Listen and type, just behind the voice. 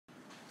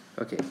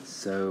Okay,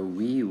 so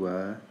we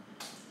were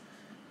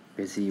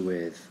busy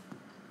with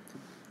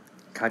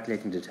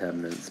calculating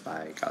determinants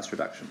by Gauss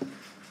reduction.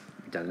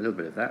 We've done a little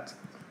bit of that.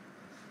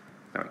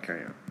 Now we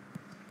carry on.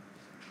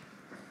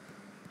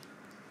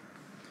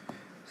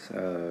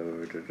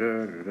 So,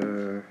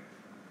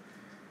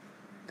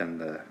 done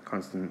the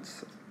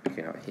constants.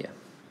 Okay, out here.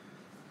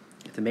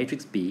 If the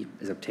matrix B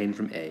is obtained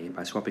from A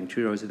by swapping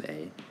two rows of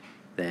A,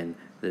 then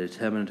the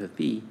determinant of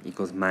B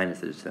equals minus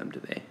the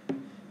determinant of A.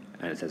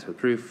 And it says for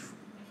proof,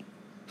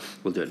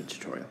 we'll do it in a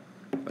tutorial.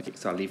 Okay,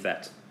 so I'll leave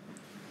that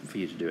for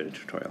you to do in a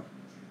tutorial.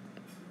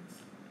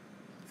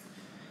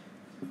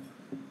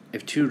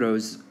 If two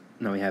rows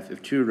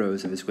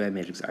of a square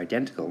matrix are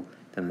identical,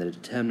 then the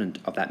determinant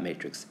of that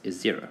matrix is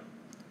 0.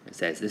 It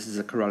says this is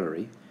a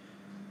corollary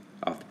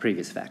of the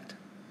previous fact.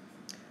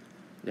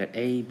 Let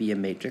A be a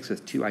matrix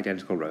with two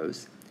identical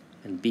rows,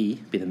 and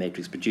B be the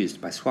matrix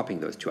produced by swapping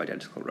those two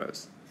identical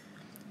rows.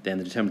 Then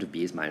the determinant of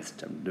B is minus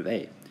the determinant of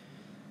A.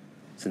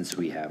 Since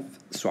we have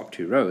swapped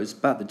two rows,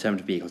 but the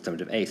determinant of B equals the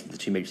determinant of A, since the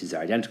two matrices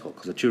are identical,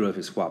 because the two rows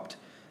we swapped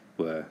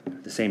were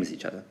the same as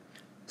each other.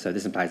 So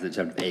this implies that the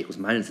determinant of A equals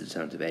minus the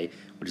determinant of A,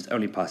 which is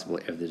only possible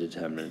if the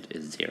determinant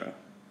is 0.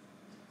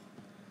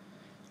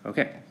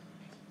 Okay.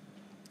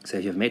 So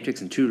if you have a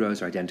matrix and two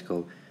rows are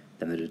identical,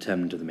 then the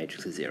determinant of the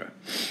matrix is 0.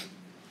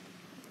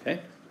 Okay,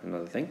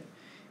 another thing.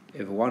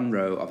 If one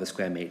row of a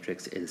square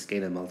matrix is a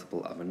scalar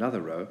multiple of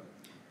another row,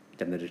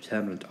 then the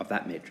determinant of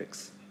that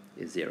matrix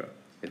is 0.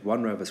 If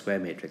one row of a square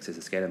matrix is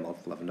a scalar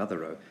multiple of another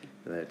row,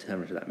 then the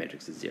determinant of that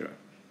matrix is 0.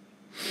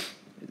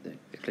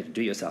 Click to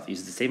do it yourself. It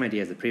uses the same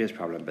idea as the previous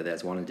problem, but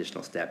there's one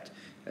additional step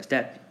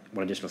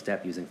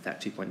using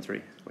fact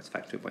 2.3. What's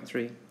fact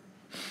 2.3?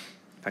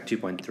 Fact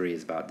 2.3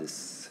 is about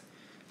this,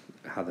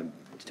 how the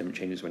determinant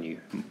changes when you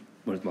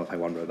multiply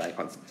one row by a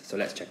constant. So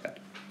let's check that.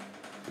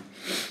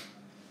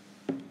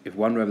 If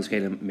one row of a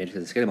scalar matrix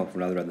is a scalar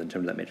multiple of another row, then the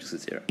determinant of that matrix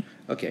is 0.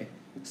 Okay,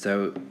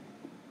 so,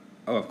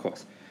 of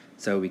course.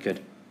 So we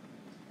could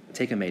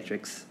take a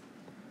matrix,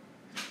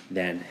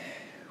 then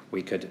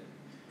we could,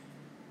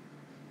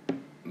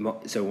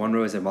 so one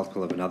row is a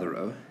multiple of another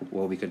row.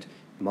 Well, we could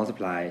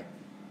multiply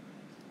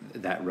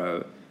that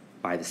row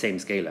by the same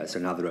scalar, so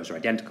now the rows are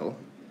identical,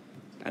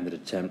 and the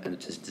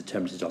determinant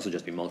is also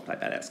just be multiplied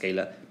by that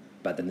scalar.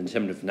 But then the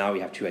determinant of now we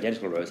have two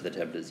identical rows, so the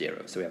determinant is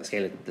 0. So we have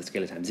the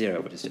scalar times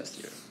 0, which is just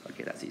 0.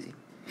 Okay, that's easy.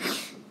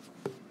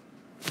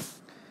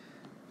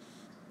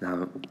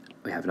 Now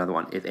we have another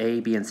one. If A,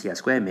 B, and C are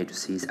square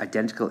matrices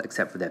identical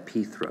except for their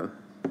pth row,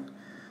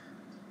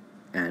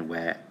 and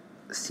where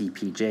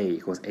CPJ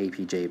equals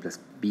APJ plus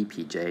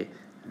BPJ,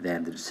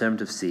 then the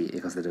determinant of C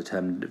equals the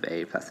determinant of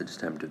A plus the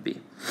determinant of B.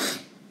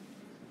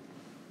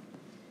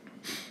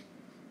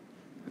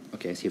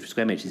 Okay, so if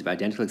square matrices are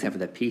identical except for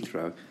their pth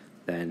row,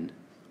 then,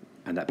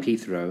 and that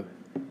pth row,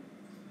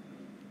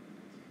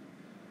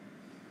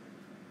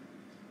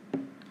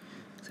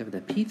 except for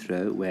the pth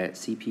row where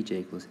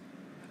CPJ equals,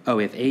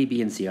 if A,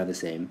 B, and C are the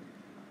same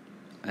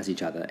as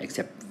each other,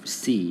 except for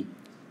C,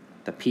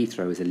 the pth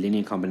row is a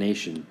linear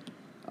combination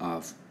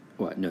of,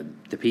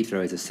 the pth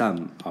row is a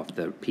sum of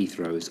the pth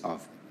rows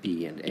of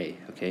B and A,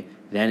 okay?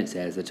 Then it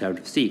says the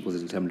determinant of C equals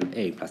the determinant of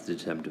A plus the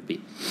determinant of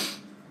B.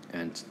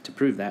 And to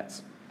prove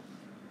that,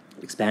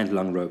 expand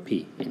along row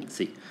P in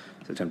C. So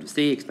the determinant of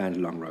C, expand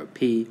along row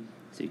P,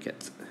 so you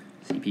get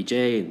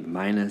CPJ and the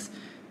minus,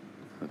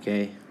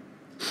 okay?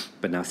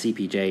 But now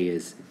CPJ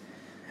is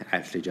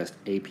actually just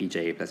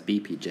APJ plus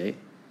BPJ.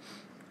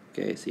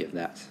 Okay, so you have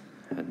that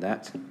and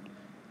that.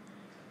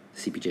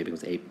 CPJ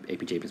becomes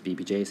APJ plus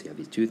BPJ, so you have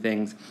these two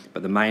things.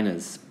 But the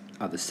minors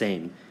are the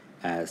same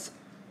as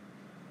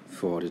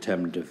for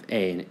determinant of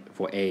A,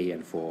 for A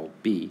and for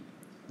B.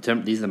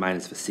 These are the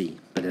minors for C,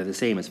 but they're the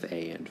same as for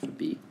A and for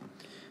B.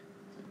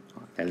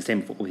 They're the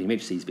same for all the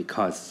matrices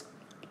because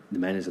the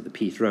minors of the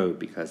pth row,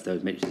 because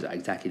those matrices are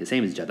exactly the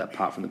same as each other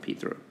apart from the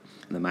pth row.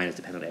 And the minors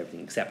depend on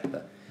everything except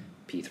the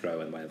pth row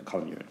and whatever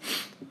column you're in.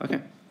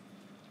 Okay.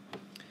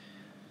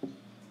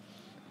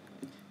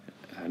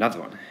 Another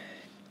one.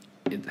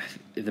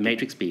 If the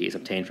matrix B is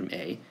obtained from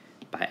A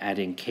by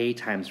adding k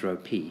times row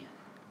P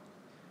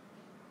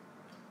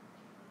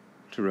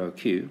to row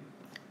Q,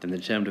 then the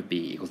determinant of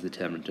B equals the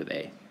determinant of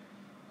A.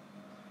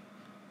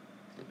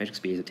 The matrix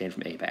B is obtained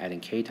from A by adding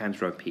k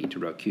times row P to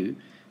row Q,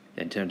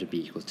 then determinant of B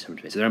equals the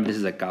determinant of A. So remember, this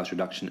is a Gauss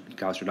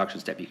reduction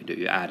step you can do.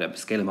 You add a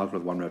scalar multiple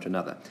of one row to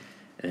another.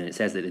 And it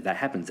says that if that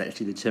happens,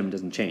 actually the determinant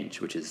doesn't change,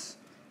 which is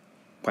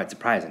quite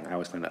surprising. I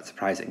always find that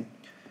surprising.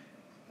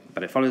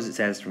 But it follows, it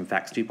says, from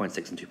facts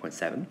 2.6 and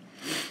 2.7.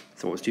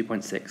 So what was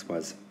 2.6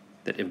 was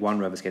that if one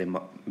row of a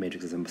scalar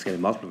matrix is a scalar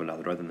multiple of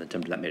another row, then the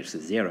determinant of that matrix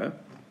is 0.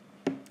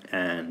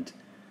 And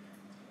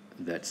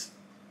that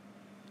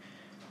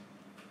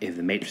if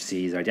the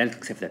matrices are identical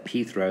except for their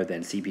pth row,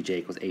 then CPJ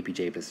equals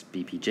APJ plus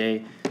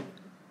BPJ.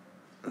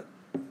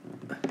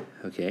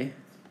 Okay.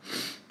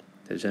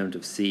 The determinant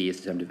of C is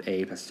the determinant of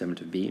A plus the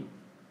determinant of B. In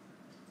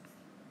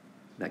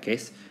that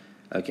case.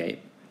 Okay.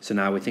 So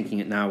now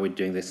we're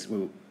doing this.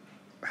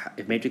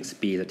 if matrix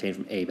B is obtained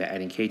from A by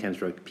adding k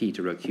times rho P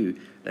to rho Q,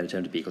 then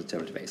determinant of B equals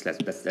determinant of A. So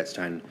let's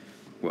try and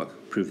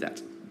prove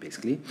that,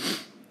 basically,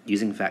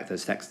 using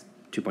factors 2.6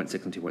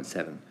 and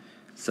 2.7.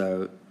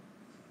 So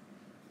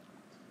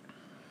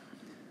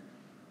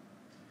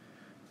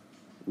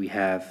we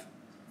have,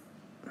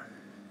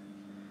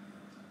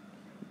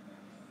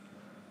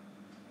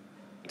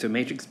 so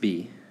matrix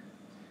B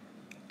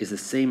is the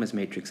same as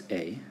matrix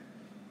A.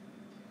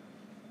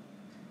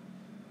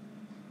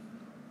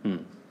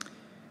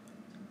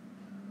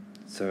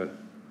 So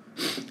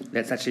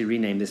let's actually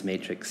rename this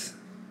matrix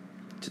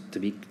to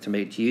bring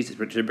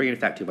in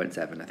fact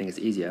 2.7. I think it's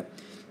easier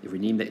if we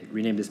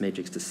rename this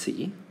matrix to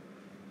C.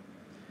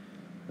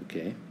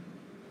 Okay.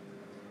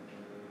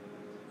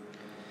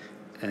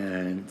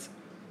 And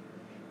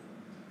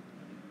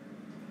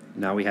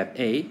now we have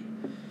A.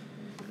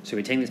 So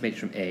we take this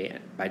matrix from A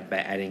by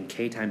adding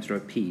k times rho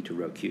P to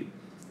rho Q.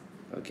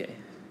 Okay.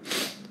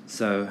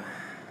 So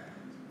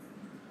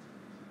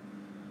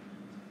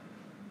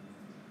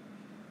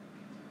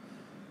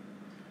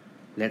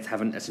let's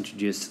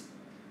introduce.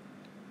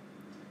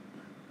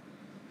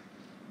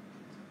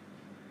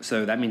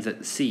 So that means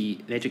that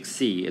matrix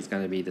C is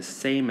going to be the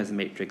same as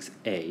matrix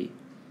A,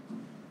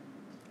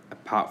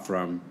 apart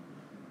from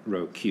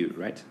rho Q,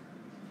 right?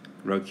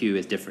 Rho Q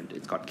is different.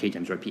 It's got k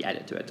times rho P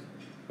added to it.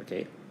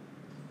 Okay.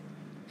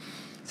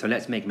 So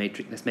let's make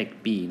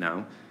B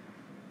now.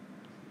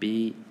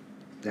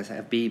 Let's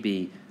have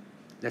B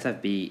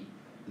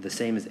the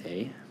same as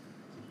A,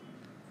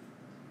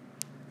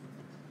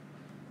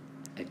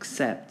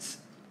 except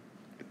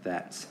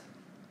that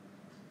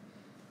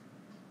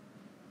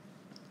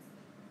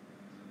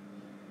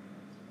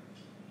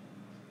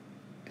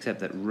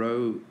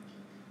rho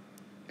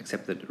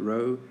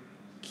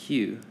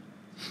Q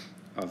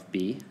of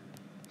B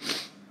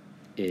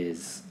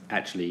is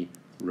actually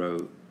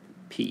rho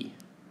P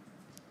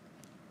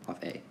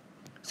of A.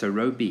 So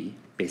rho B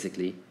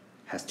basically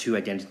has two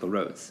identical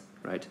rows,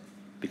 right?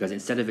 Because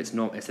instead of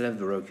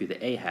the rho Q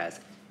that A has,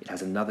 it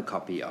has another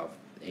copy of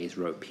A's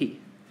rho P.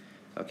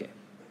 Okay.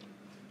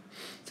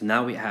 So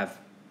now we have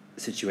a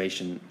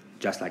situation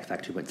just like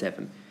fact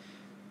 2.7,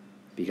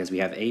 because we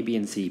have A, B,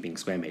 and C being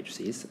square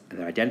matrices, and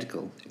they're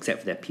identical except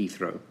for their pth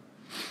row.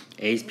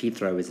 A's pth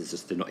row is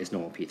just its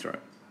normal pth row.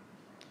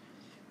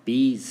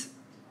 B's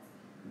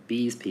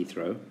pth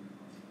row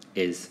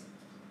is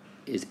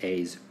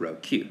A's rho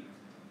Q.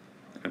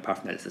 And apart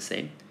from that, it's the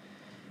same.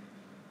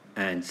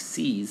 And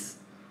C's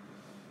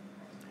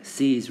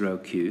rho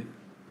Q.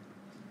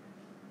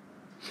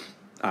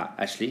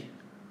 Actually,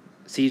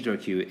 C's rho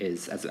Q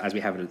is as we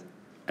have it,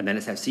 and then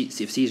let's have C.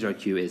 If C's rho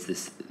Q is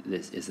this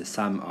is the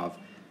sum of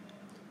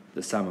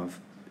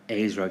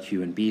A's rho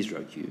Q and B's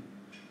rho Q.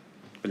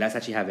 But let's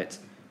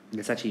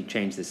actually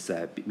change this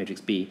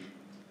matrix B.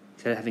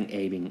 Instead of having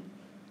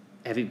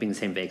everything being the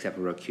same for A except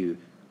for rho Q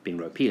being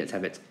rho P, let's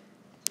have it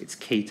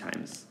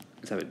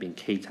being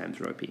k times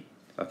rho P.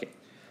 Okay,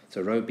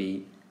 so rho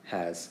B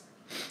has,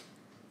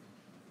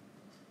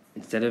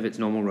 instead of its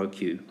normal rho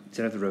Q,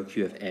 instead of the rho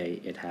Q of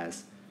A, it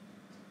has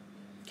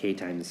k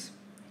times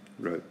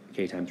rho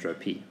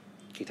P,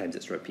 k times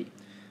its rho P.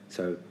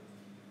 So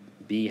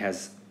B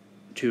has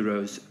two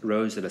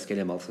rows that are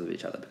scalar multiples of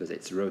each other, because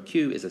its rho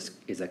Q is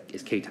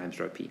k times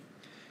rho P.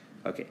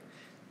 Okay,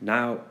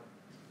 now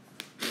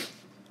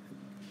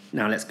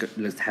let's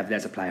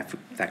apply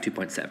fact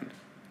 2.7.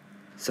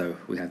 So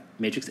we have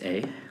matrix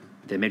A.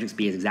 The matrix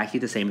B is exactly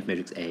the same as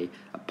matrix A,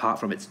 apart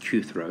from its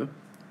qth row,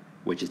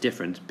 which is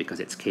different because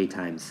it's k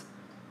times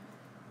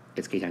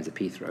a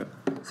pth row.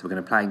 So we're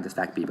going to apply this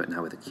fact B, but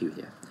now with a Q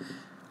here.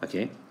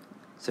 Okay,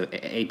 so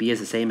B is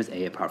the same as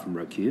A apart from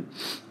rho Q,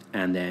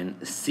 and then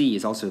C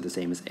is also the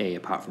same as A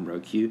apart from rho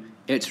Q.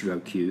 Its rho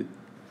Q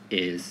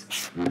is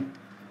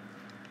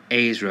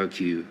A's rho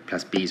Q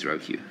plus B's rho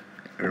Q.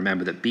 And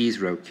remember that B's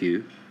rho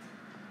Q,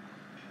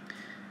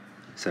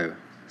 so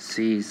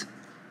C's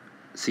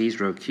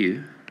rho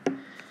Q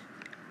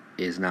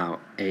is now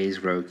A's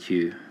rho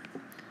Q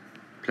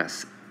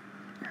plus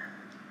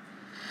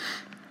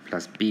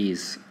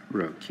B's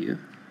rho Q.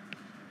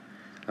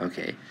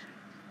 Okay,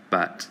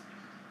 but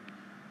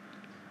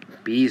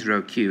B's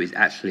rho Q is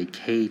actually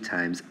k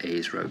times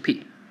A's rho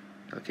P.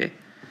 Okay,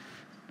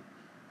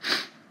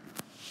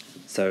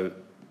 so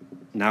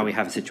now we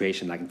have a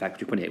situation like in fact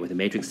 2.8 where the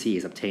matrix C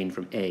is obtained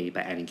from A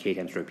by adding k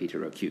times rho P to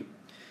rho Q.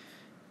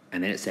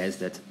 And then it says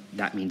that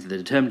means the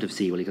determinant of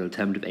C will equal the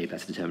determinant of A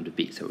plus the determinant of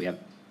B. So we have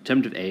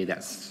determinant of A,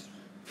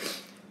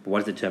 what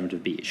is the determinant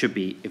of B? It should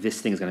be, if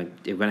we're going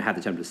to have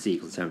the determinant of C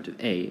equals the determinant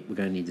of A, we're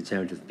going to need the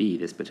determinant of B,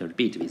 this determinant of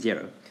B to be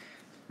 0.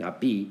 Now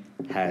B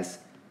has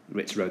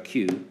its rho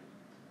Q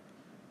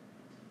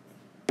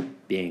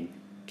being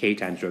k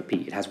times rho P.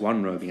 It has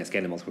one row being a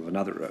scalar multiple of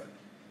another row.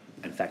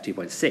 And fact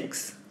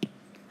 2.6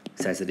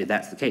 says that if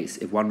that's the case,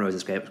 if one row is a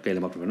scalar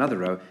multiple of another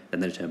row,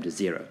 then the determinant is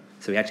 0.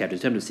 So we actually have the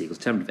determinant of C equals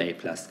determinant of A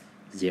plus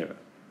 0.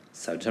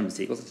 So determinant of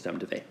C equals the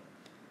determinant of A.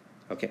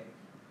 Okay.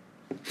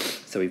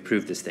 So we've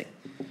proved this thing.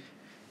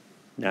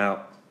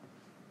 Now,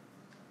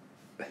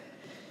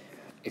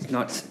 it's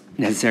not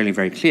necessarily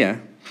very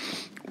clear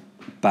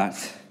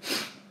But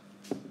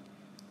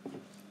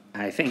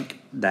I think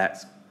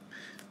that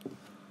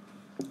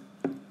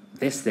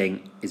this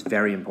thing is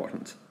very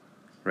important,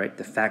 right?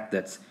 The fact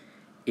that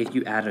if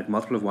you add a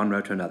multiple of one row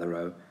to another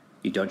row,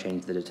 you don't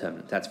change the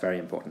determinant. That's very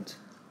important.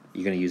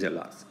 You're going to use it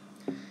lots.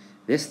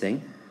 This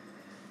thing,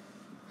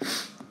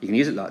 you can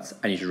use it lots,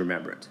 and you should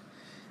remember it.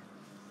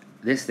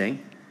 This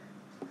thing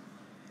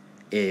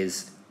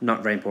is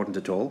not very important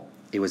at all.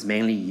 It was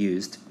mainly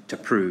used to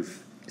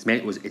prove, it's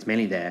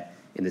mainly there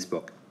in this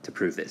book to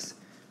prove this.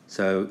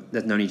 So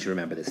there's no need to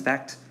remember this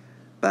fact,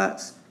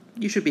 but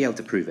you should be able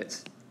to prove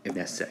it if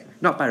necessary.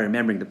 Not by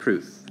remembering the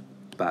proof,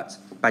 but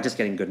by just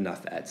getting good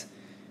enough at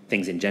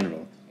things in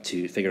general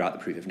to figure out the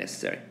proof if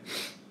necessary.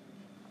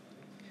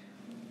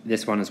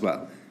 This one as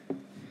well.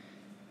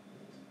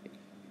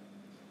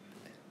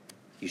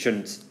 You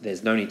shouldn't,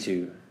 there's no need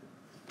to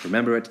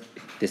remember it.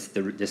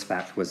 This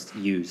fact was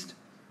used,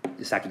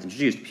 this fact was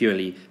introduced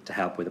purely to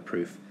help with a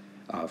proof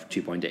of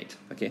 2.8,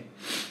 okay?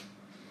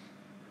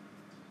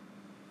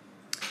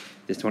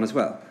 This one as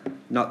well,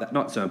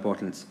 not so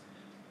important,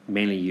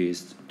 mainly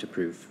used to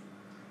prove,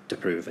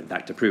 in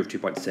fact, to prove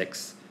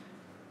 2.6,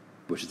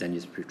 which is then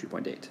used to prove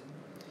 2.8.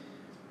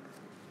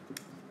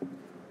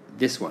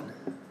 This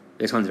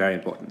one's very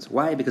important.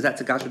 Why? Because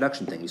that's a Gauss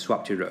reduction thing. You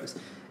swap two rows.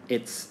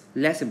 It's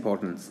less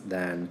important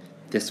than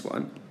this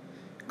one,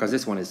 because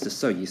this one is just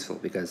so useful,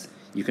 because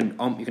you can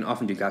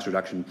often do Gauss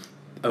reduction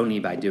only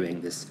by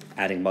doing this,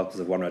 adding multiples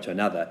of one row to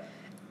another,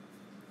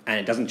 and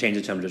it doesn't change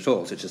the determinant at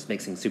all, so it just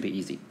makes things super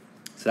easy.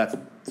 So that's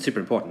super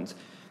important.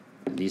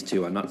 These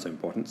two are not so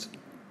important.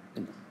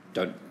 And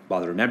don't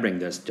bother remembering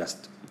this,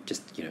 just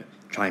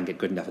try and get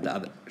good enough at the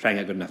other, try and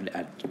get good enough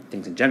at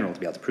things in general to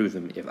be able to prove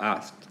them if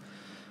asked.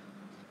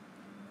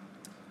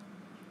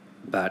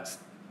 But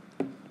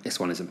this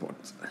one is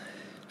important.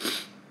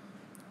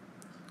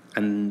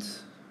 And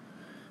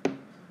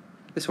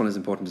this one is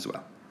important as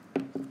well.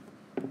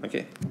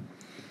 Okay.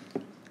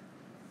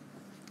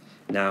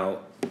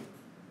 Now,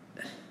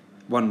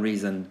 one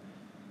reason,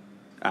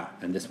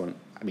 and this one,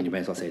 I mean, you may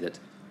as well say that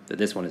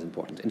this one is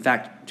important. In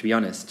fact, to be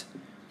honest,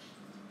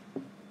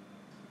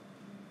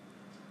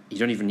 you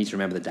don't even need to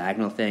remember the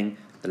diagonal thing.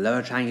 The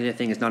lower triangular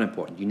thing is not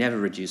important. You never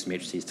reduce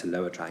matrices to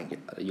lower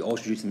triangular. You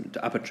always reduce them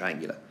to upper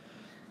triangular.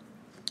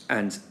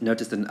 And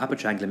notice that an upper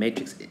triangular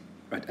matrix,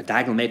 right, a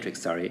diagonal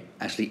matrix, sorry,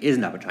 actually is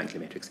an upper triangular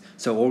matrix.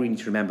 So all we need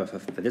to remember for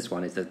this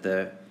one is that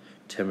the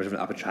determinant of an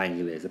upper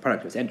triangle is the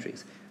product of its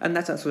entries. And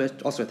that's also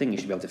a thing you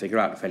should be able to figure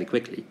out fairly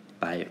quickly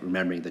by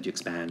remembering that you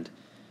expand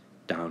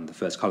down the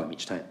first column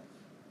each time.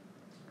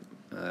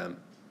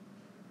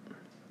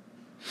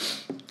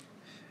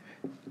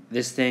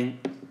 This thing,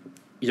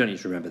 you don't need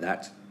to remember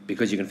that,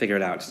 because you can figure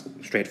it out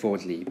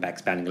straightforwardly by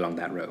expanding along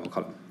that row or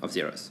column of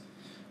zeros.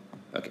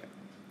 Okay.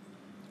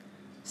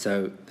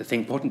 So the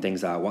important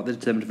things are what the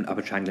determinant of an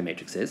upper triangular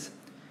matrix is,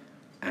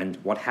 and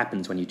what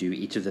happens when you do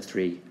each of the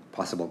three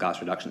possible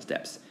Gauss reduction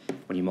steps.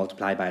 When you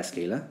multiply by a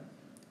scalar,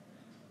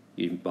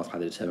 you multiply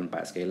the determinant by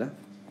a scalar.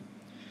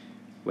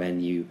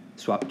 When you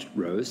swap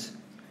rows,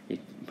 you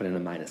put in a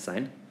minus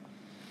sign.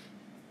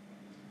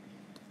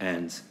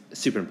 And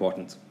super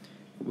important,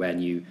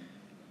 when you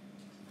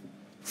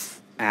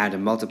add a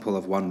multiple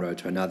of one row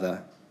to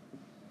another,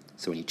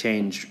 so when you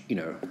change,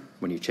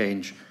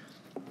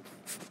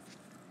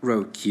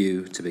 row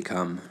Q to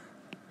become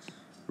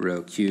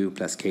row Q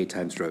plus K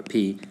times row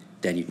P,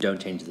 then you don't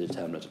change the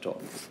determinant at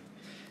all.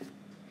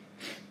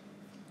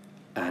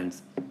 And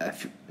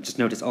just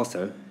notice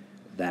also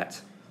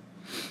that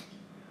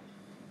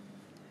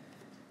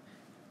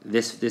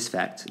this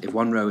fact, if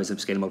one row is a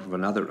scalar multiple of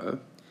another row,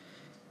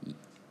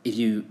 if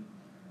you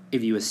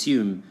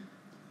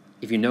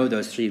know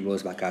those three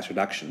rules about Gauss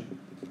reduction,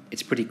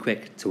 it's pretty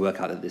quick to work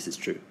out that this is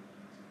true,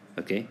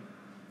 okay?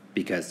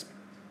 Because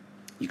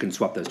you can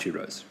swap those two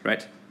rows,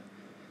 right?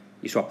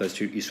 You swap those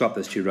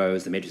two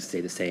rows, the matrices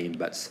stay the same,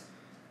 but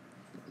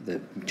the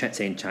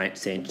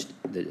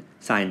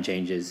sign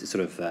changes. It's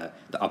sort of the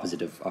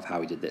opposite of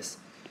how we did this.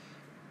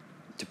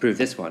 To prove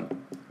this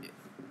one,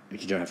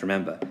 which you don't have to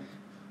remember,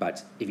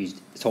 but if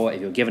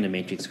you're given a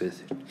matrix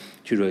with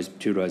two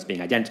rows being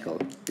identical,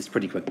 it's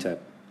pretty quick to,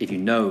 if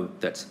you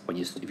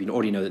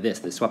already know that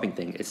the swapping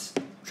thing is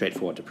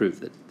straightforward to prove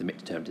that the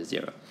determinant is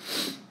 0.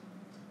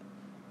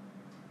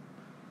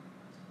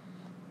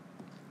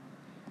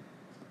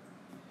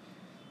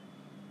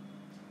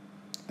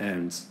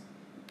 And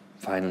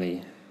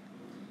finally,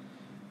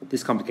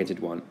 this complicated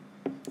one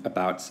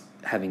about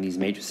having these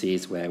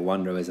matrices where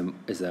one row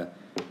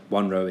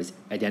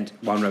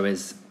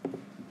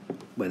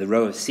where the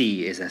row of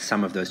C is a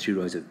sum of those two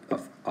rows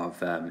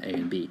of A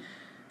and B.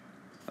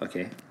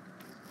 Okay.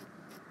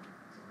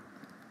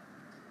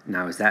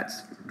 Now, is that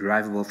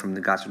derivable from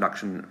the Gauss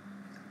reduction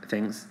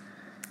things?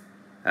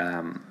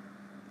 I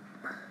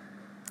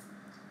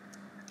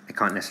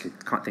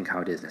can't think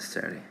how it is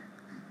necessarily.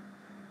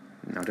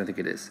 No, I don't think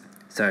it is.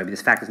 So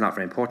this fact is not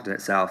very important in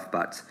itself,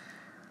 but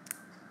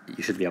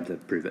you should be able to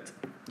prove it.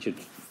 You should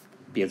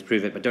be able to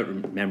prove it, but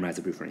don't memorize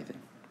the proof or anything.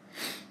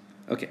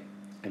 Okay,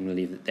 I'm going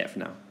to leave it there for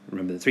now.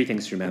 Remember, the three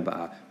things to remember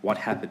are what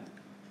happened.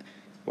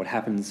 what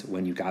happens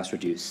when you Gauss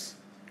reduce,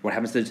 what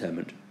happens to the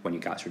determinant when you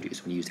Gauss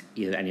reduce, when you use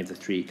either any of the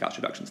three Gauss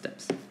reduction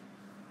steps.